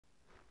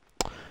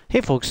Hey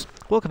folks,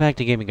 welcome back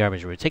to Gaming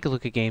Garbage, where we take a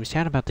look at games,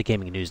 chat about the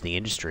gaming news in the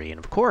industry, and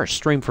of course,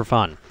 stream for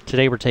fun.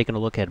 Today we're taking a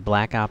look at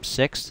Black Ops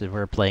 6, and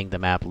we're playing the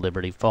map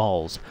Liberty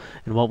Falls.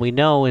 And what we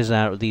know is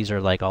that these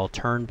are like all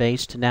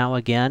turn-based now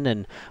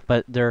again,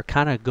 but they're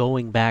kind of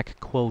going back,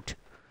 quote,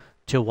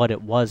 to what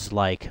it was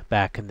like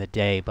back in the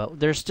day, but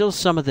there's still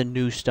some of the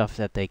new stuff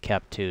that they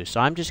kept too. So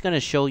I'm just going to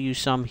show you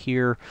some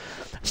here.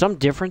 Some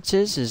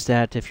differences is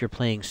that if you're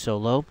playing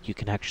solo, you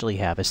can actually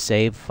have a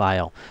save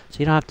file. So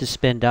you don't have to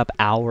spend up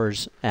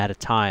hours at a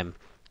time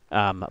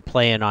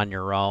playing on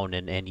your own,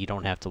 and you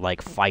don't have to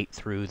like fight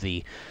through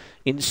the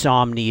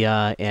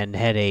insomnia and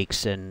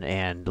headaches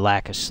and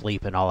lack of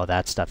sleep and all of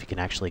that stuff. You can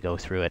actually go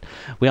through it.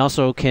 We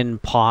also can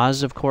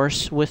pause, of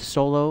course, with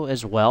solo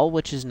as well,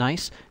 which is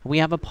nice. We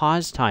have a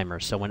pause timer,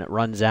 so when it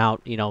runs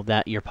out, you know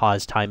that your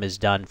pause time is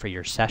done for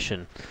your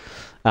session.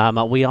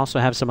 We also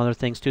have some other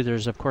things too.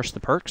 There's, of course,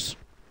 the perks,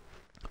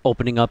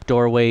 opening up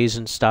doorways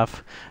and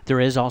stuff. There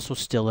is also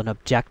still an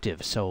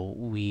objective, so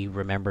we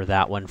remember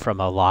that one from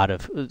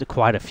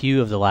quite a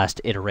few of the last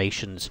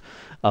iterations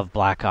of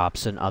Black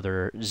Ops and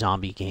other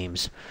zombie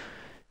games.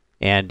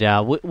 And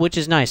which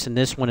is nice. In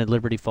this one at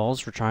Liberty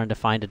Falls, we're trying to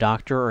find a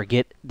doctor or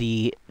get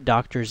the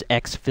doctor's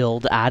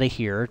X-filled out of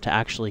here to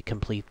actually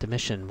complete the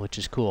mission, which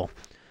is cool.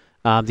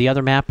 The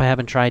other map I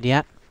haven't tried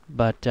yet,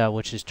 but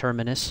which is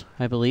Terminus,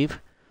 I believe.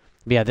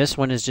 But yeah, this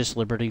one is just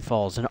Liberty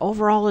Falls, and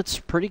overall it's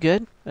pretty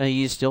good.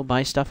 You still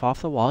buy stuff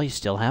off the wall. You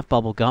still have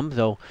bubble gum,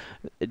 though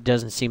it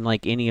doesn't seem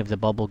like any of the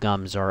bubble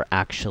gums are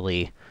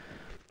actually,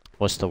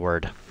 what's the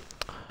word?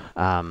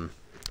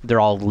 They're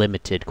all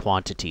limited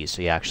quantities,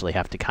 so you actually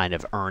have to kind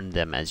of earn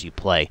them as you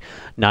play.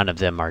 None of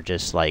them are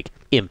just like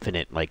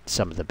infinite, like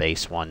some of the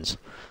base ones.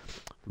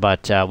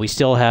 But we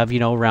still have,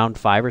 around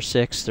 5 or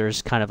 6.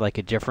 There's kind of like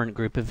a different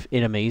group of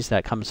enemies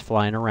that comes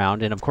flying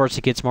around. And, of course,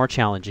 it gets more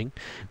challenging.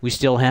 We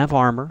still have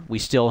armor. We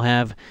still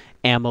have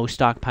ammo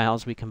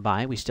stockpiles we can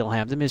buy. We still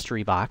have the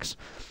mystery box.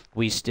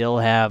 We still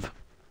have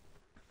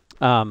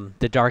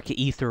the dark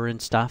ether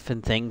and stuff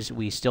and things.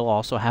 We still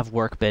also have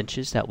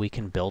workbenches that we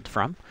can build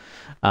from,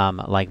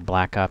 like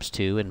Black Ops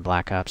 2 and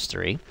Black Ops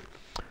 3.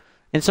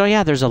 And so,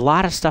 yeah, there's a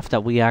lot of stuff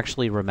that we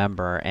actually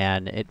remember.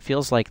 And it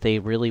feels like they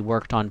really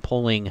worked on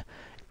pulling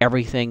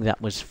everything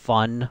that was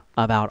fun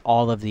about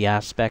all of the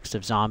aspects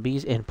of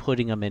zombies and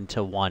putting them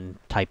into one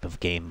type of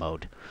game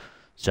mode.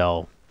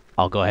 So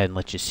I'll go ahead and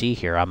let you see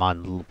here. I'm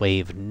on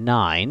wave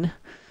 9,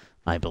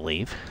 I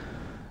believe.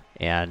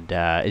 And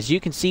as you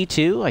can see,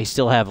 too, I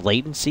still have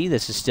latency.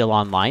 This is still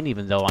online,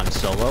 even though I'm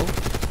solo.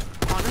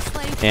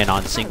 Honestly, and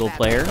on single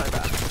player. I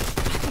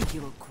think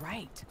you look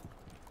great.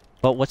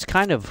 But what's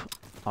kind of...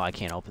 Oh, I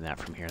can't open that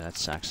from here. That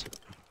sucks.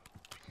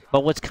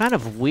 But what's kind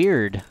of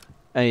weird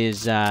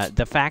is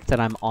the fact that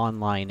I'm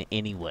online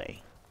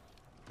anyway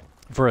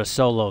for a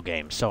solo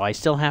game. So I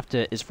still have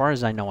to, as far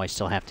as I know, I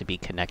still have to be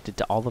connected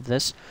to all of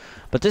this.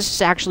 But this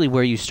is actually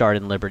where you start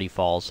in Liberty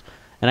Falls.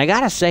 And I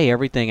gotta say,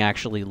 everything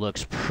actually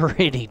looks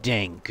pretty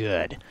dang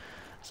good.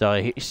 So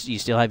you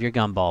still have your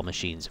gumball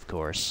machines, of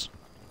course.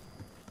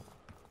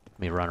 Let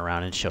me run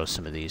around and show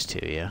some of these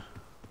to you.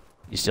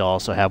 You still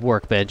also have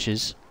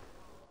workbenches,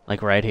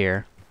 like right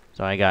here.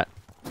 So I got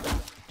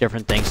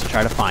different things to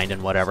try to find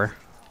and whatever.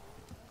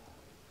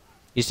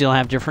 You still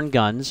have different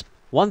guns.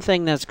 One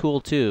thing that's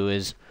cool, too,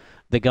 is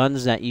the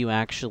guns that you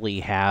actually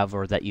have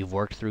or that you've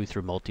worked through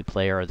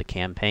multiplayer or the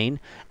campaign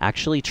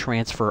actually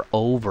transfer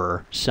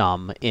over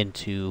some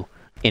into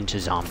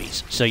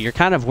zombies. So you're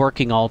kind of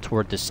working all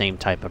toward the same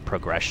type of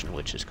progression,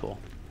 which is cool.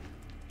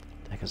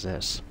 What the heck is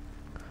this?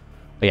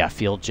 But yeah,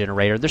 field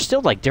generator. There's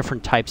still like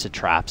different types of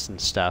traps and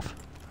stuff.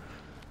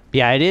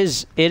 Yeah, it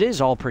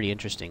is all pretty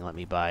interesting. Let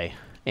me buy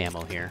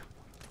ammo here,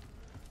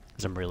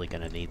 because I'm really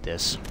going to need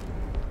this.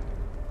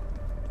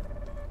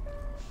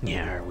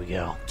 Yeah, here we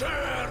go.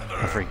 I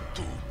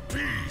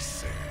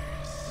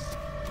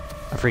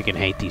freaking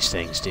hate these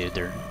things, dude.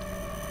 They're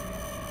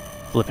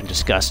flipping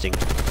disgusting.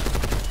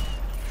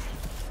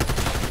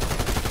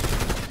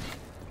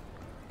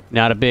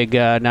 Not a big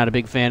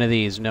fan of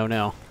these.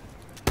 No.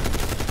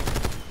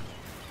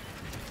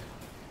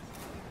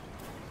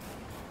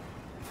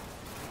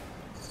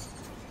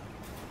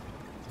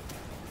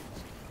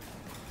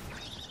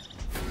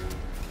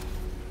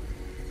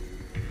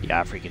 Yeah,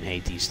 I freaking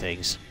hate these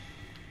things.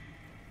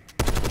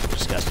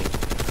 Disgusting.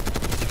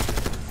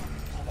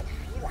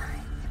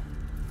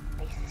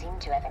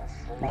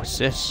 What's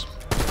this?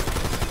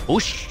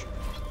 Whoosh!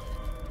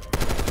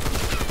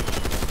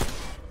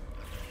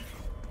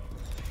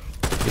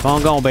 Keep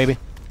on going, baby.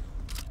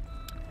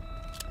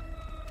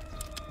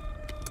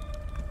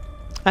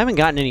 I haven't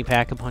gotten any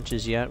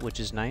pack-a-punches yet, which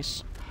is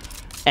nice.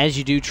 As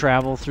you do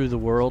travel through the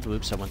world...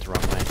 Whoops, I went the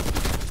wrong way.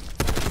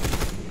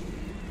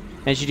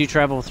 As you do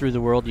travel through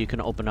the world, you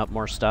can open up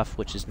more stuff,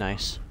 which is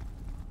nice.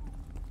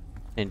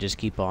 And just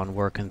keep on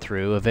working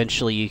through.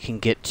 Eventually you can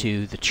get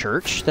to the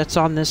church that's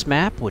on this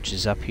map, which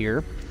is up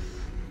here.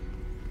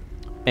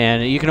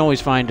 And you can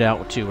always find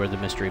out, too, where the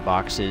mystery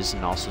box is,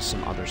 and also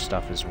some other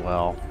stuff as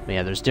well. But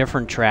yeah, there's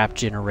different trap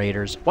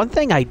generators. One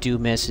thing I do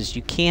miss is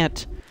you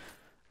can't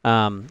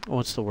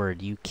what's the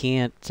word? You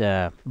can't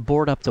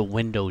board up the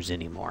windows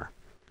anymore.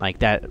 Like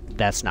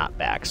that's not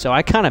back. So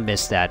I kind of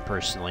miss that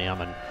personally.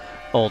 I'm an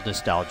old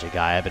nostalgia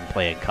guy. I've been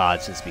playing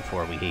COD since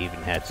before we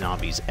even had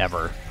zombies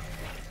ever.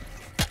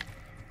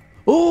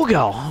 Oh,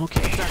 go.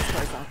 Okay. I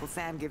suppose Uncle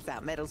Sam gives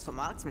out medals for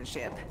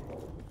marksmanship.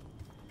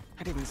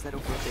 I didn't settle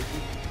for a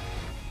biggie.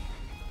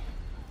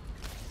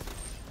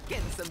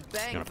 Getting some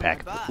bang Gonna from pack.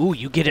 the buck. Ooh,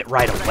 you get it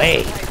right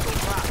away. Pay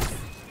full price.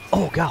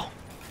 Oh, go.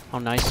 How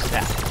nice is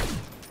that?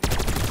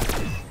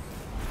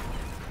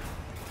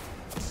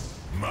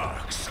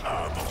 Max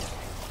ammo.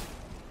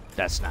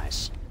 That's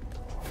nice.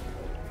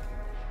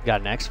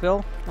 Got an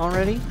exfil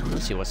already?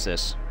 Let's see, what's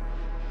this?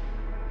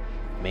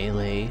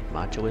 Melee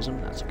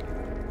machoism? That's okay.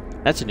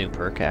 That's a new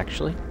perk,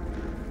 actually.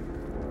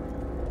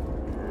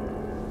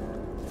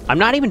 I'm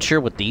not even sure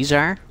what these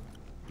are.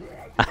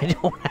 I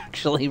don't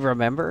actually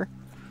remember.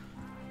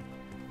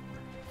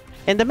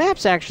 And the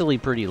map's actually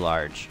pretty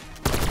large.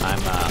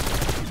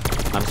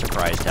 I'm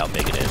surprised how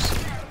big it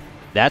is.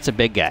 That's a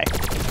big guy.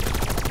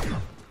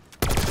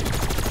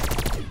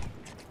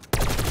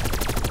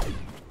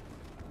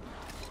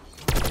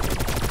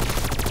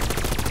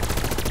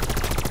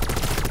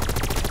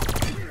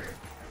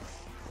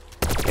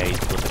 Okay, he's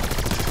flipping.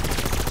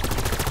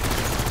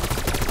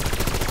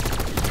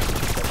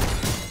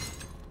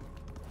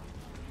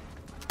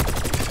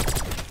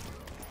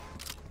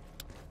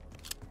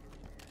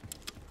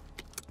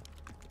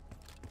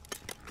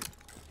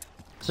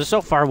 So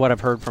far what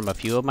I've heard from a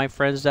few of my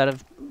friends that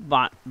have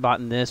bought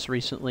this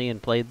recently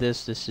and played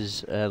this, this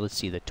is, let's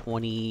see, the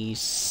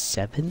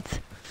 27th,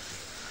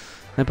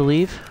 I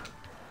believe.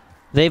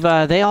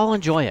 They all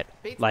enjoy it.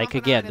 Like,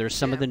 again, there's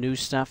some of the new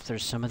stuff,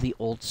 there's some of the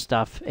old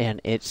stuff,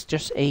 and it's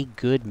just a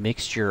good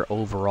mixture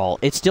overall.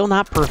 It's still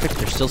not perfect.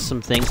 There's still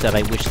some things that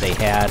I wish they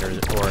had, or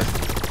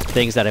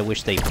things that I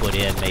wish they put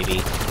in,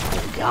 maybe.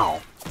 Oh,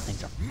 God.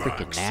 Things are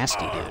freaking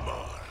nasty, dude.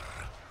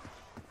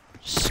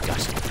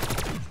 Disgusting.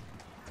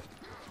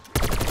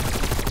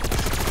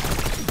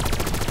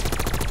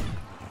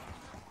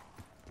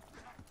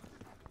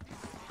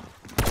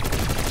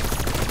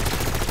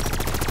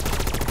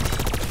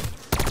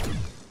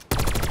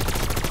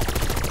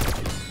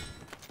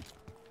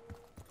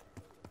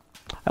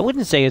 I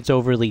wouldn't say it's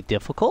overly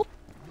difficult.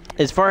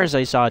 As far as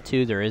I saw,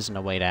 too, there isn't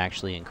a way to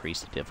actually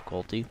increase the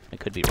difficulty. I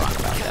could be wrong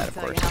about that, of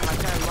Tell you course. how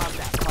much I love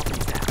that coffee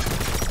sound.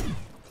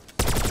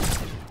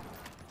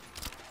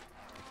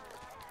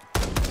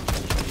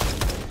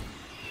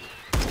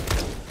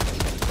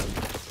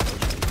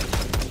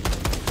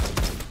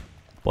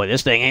 Boy,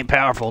 this thing ain't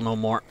powerful no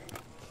more.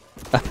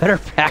 I better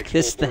pack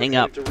this thing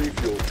up.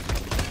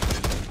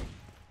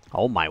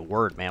 Oh my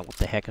word, man. What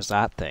the heck is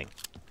that thing?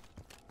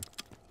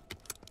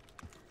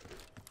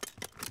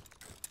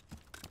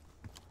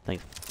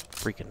 Thing's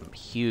freaking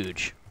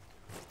huge.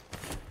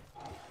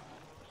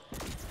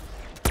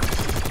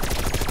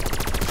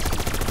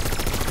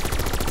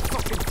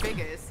 Fucking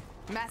figures.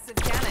 Massive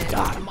cannon.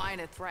 Got him.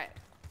 Minor threat.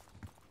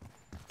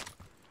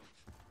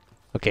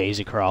 Okay,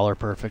 easy crawler,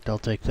 perfect, I'll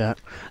take that.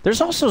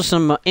 There's also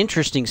some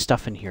interesting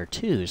stuff in here,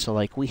 too. So,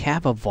 like, we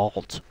have a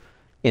vault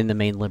in the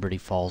main Liberty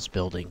Falls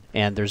building,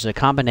 and there's a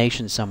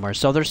combination somewhere.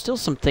 So there's still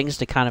some things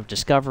to kind of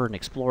discover and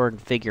explore and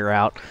figure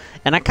out.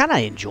 And I kind of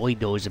enjoyed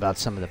those about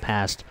some of the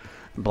past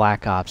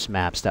Black Ops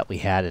maps that we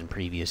had in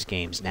previous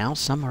games. Now,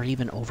 some are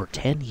even over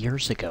 10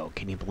 years ago.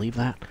 Can you believe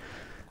that?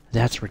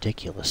 That's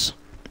ridiculous.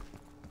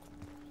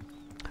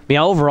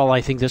 Yeah, overall,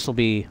 I think this will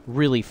be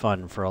really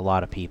fun for a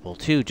lot of people,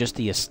 too. Just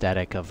the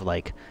aesthetic of,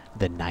 like,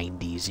 the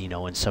 90s, you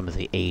know, and some of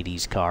the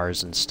 80s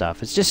cars and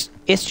stuff. It's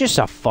just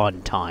a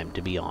fun time,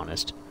 to be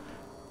honest.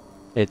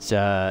 It's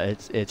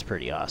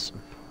pretty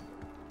awesome.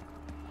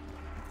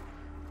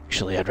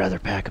 Actually, I'd rather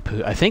pack a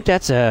poo. I think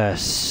that's a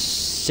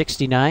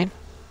 69.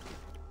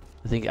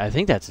 I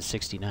think that's a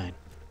 69.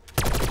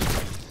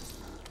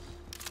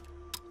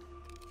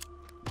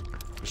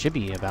 Should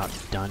be about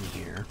done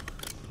here.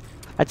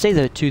 I'd say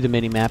the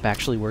mini-map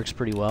actually works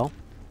pretty well.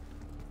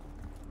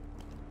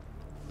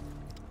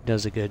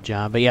 Does a good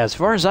job. But yeah, as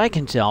far as I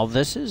can tell,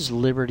 this is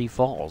Liberty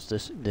Falls.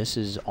 This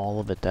is all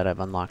of it that I've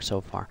unlocked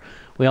so far.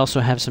 We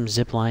also have some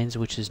zip lines,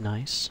 which is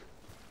nice.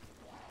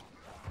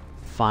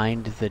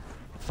 Find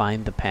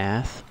the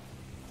path.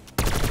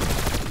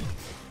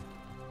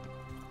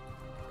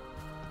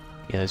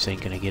 Yeah, this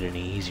ain't gonna get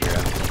any easier, I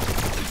don't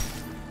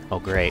think. Oh,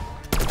 great.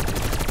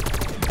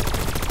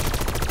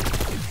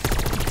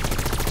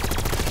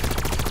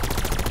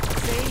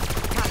 See?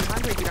 Can't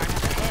hungry if you don't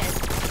have a head.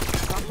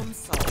 Problem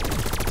solved.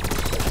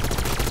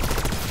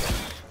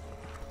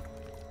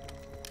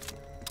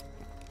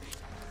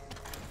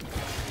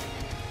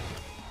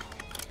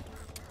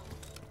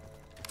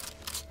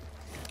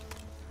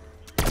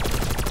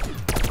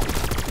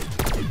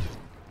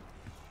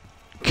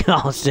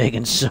 Oh, it's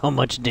taking so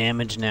much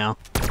damage now.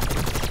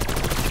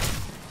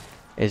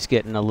 It's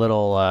getting a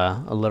little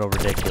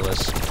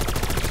ridiculous.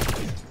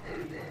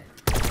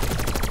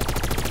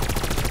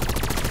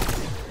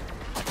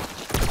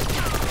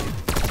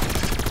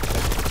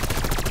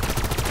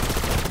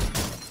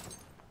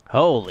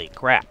 Holy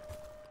crap.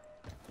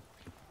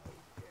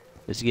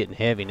 It's getting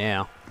heavy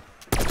now.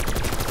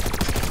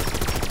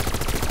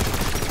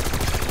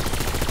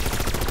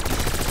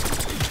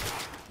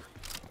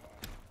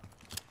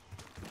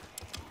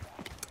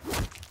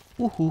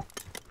 Woohoo.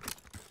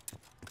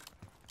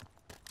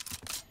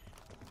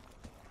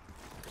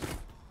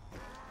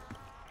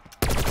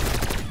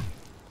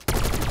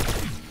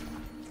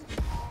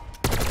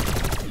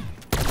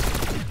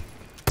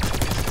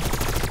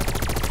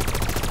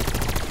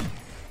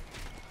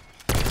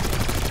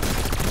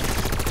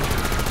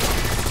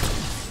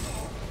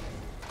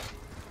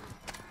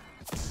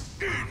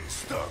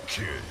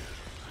 Insta-kill.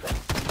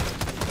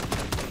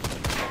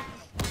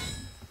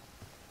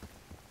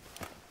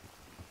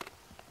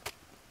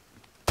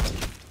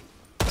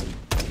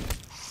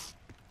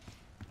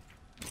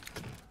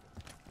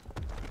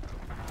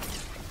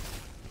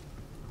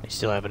 I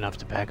still have enough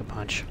to pack a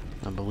punch.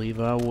 I believe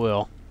I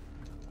will.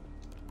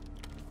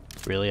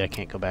 Really, I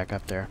can't go back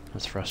up there.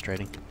 That's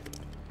frustrating.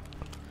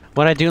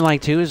 What I do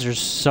like too is there's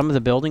some of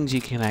the buildings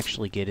you can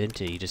actually get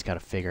into. You just got to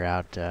figure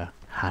out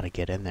how to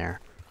get in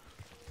there.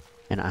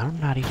 And I'm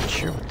not even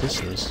sure what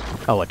this is.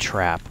 Oh, a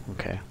trap.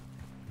 Okay.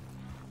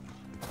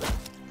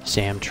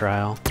 Sam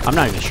trial. I'm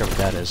not even sure what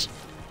that is.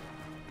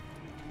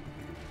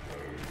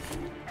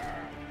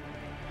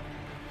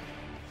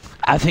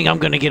 I think I'm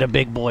gonna get a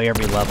big boy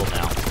every level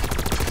now.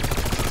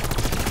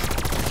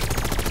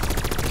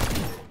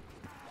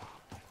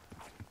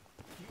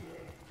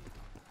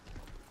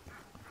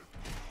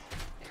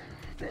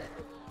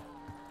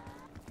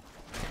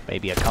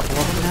 Maybe a couple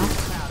of them now?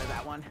 Proud of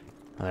that one.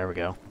 Oh, there we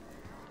go.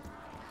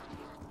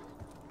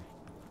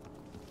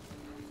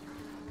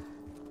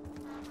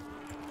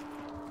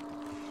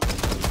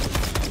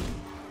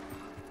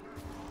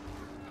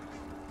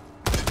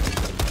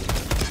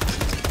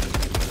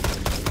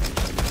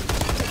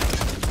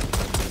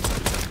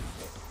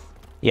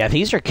 Yeah,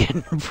 these are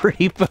getting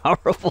pretty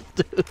powerful,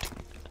 dude.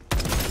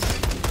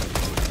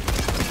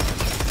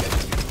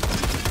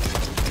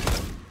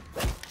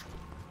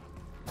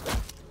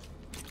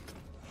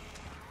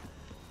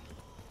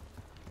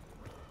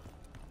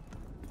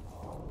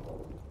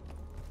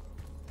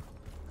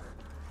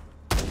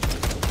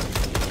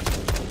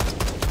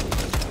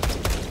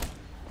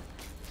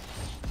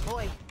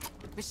 Boy,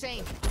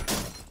 machine.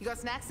 You got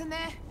snacks in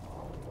there?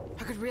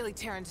 I could really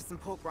tear into some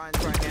pork rinds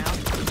right now.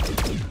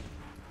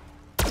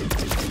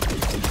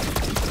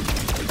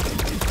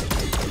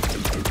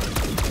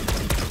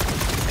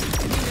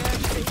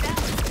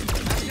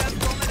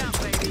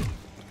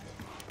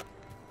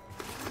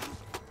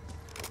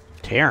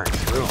 Tearing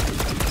through them.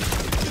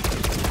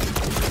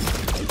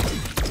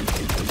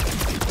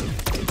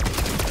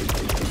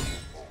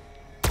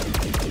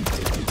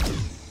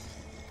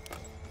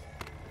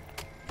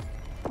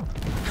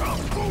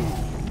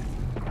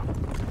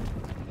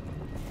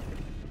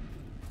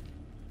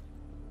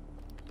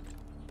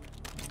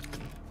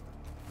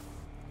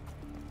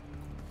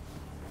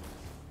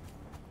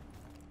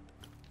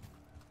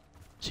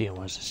 See,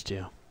 what does this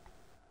do?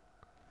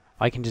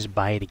 I can just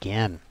buy it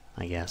again,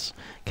 I guess.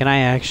 Can I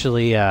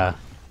actually, I'm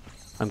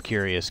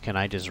curious, can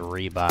I just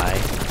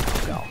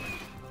rebuy? No.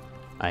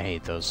 I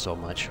hate those so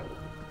much.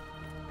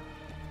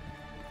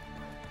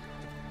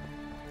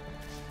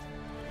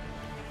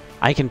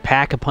 I can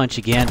pack a punch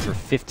again for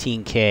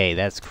 15K.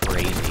 That's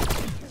crazy.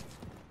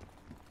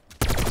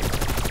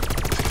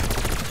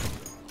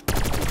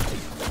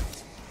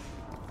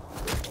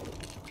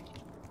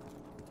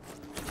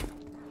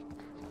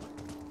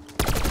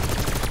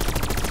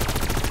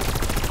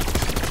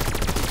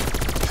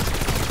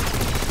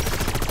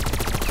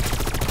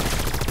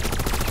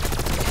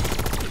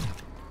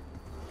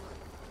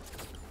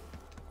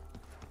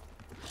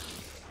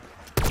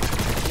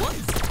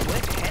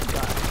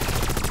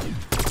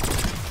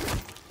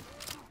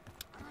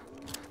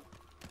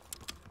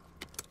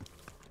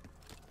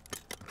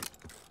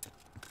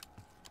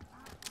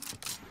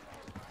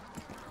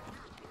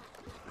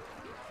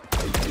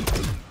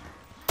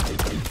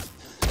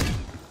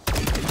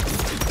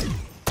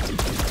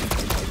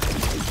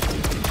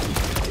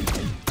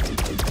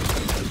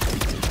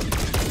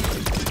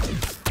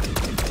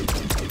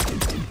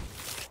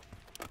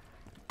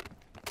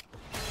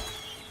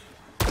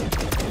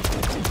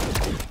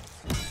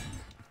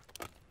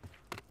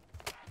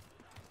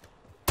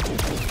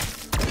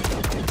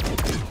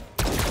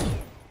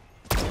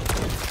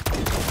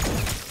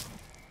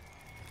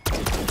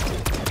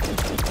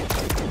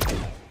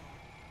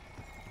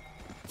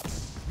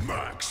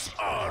 Max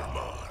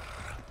armor.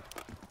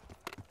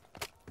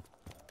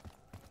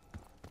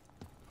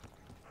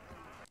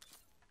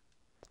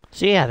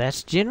 So yeah,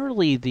 that's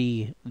generally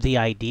the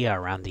idea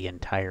around the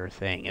entire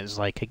thing. Is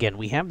like, again,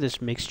 we have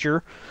this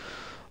mixture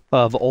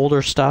of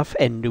older stuff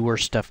and newer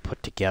stuff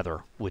put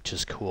together, which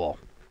is cool.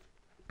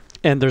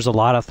 And there's a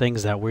lot of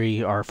things that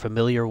we are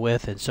familiar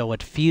with, and so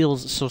it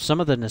feels, so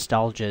some of the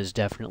nostalgia is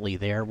definitely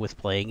there with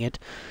playing it.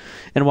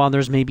 And while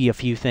there's maybe a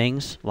few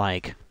things,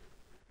 like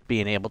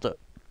being able to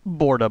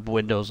board up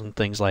windows and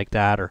things like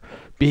that, or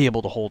be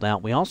able to hold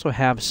out. We also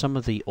have some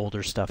of the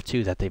older stuff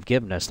too that they've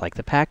given us, like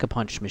the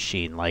Pack-a-Punch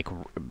machine, like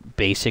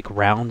basic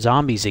round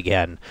zombies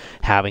again,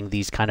 having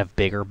these kind of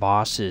bigger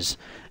bosses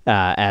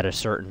at a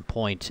certain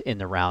point in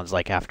the rounds,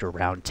 like after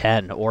round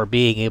 10, or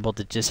being able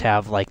to just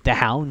have like the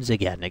hounds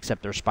again,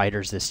 except they're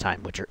spiders this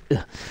time, which are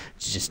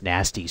it's just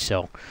nasty.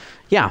 So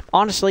yeah,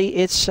 honestly,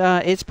 it's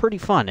pretty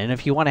fun. And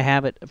if you want to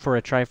have it for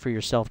a try for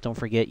yourself, don't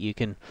forget you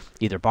can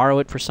either borrow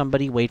it for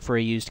somebody, wait for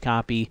a used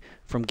copy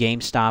from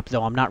GameStop,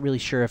 though I'm not really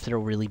sure if there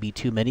will really be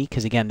too many,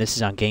 because again, this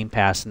is on Game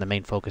Pass, and the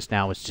main focus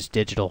now is just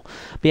digital.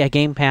 But yeah,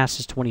 Game Pass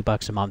is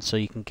 $20 a month, so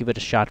you can give it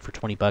a shot for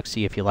 $20,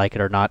 see if you like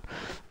it or not.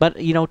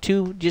 But, you know,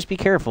 just be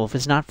careful. If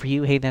it's not for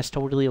you, hey, that's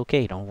totally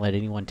okay. Don't let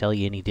anyone tell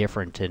you any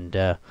different. And,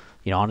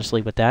 you know,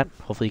 honestly, with that,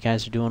 hopefully you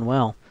guys are doing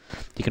well.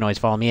 You can always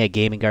follow me at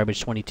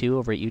GamingGarbage22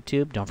 over at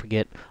YouTube. Don't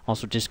forget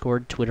also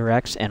Discord, Twitter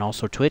X, and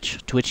also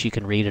Twitch. Twitch, you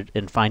can read it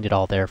and find it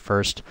all there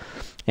first.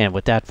 And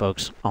with that,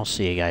 folks, I'll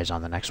see you guys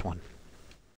on the next one.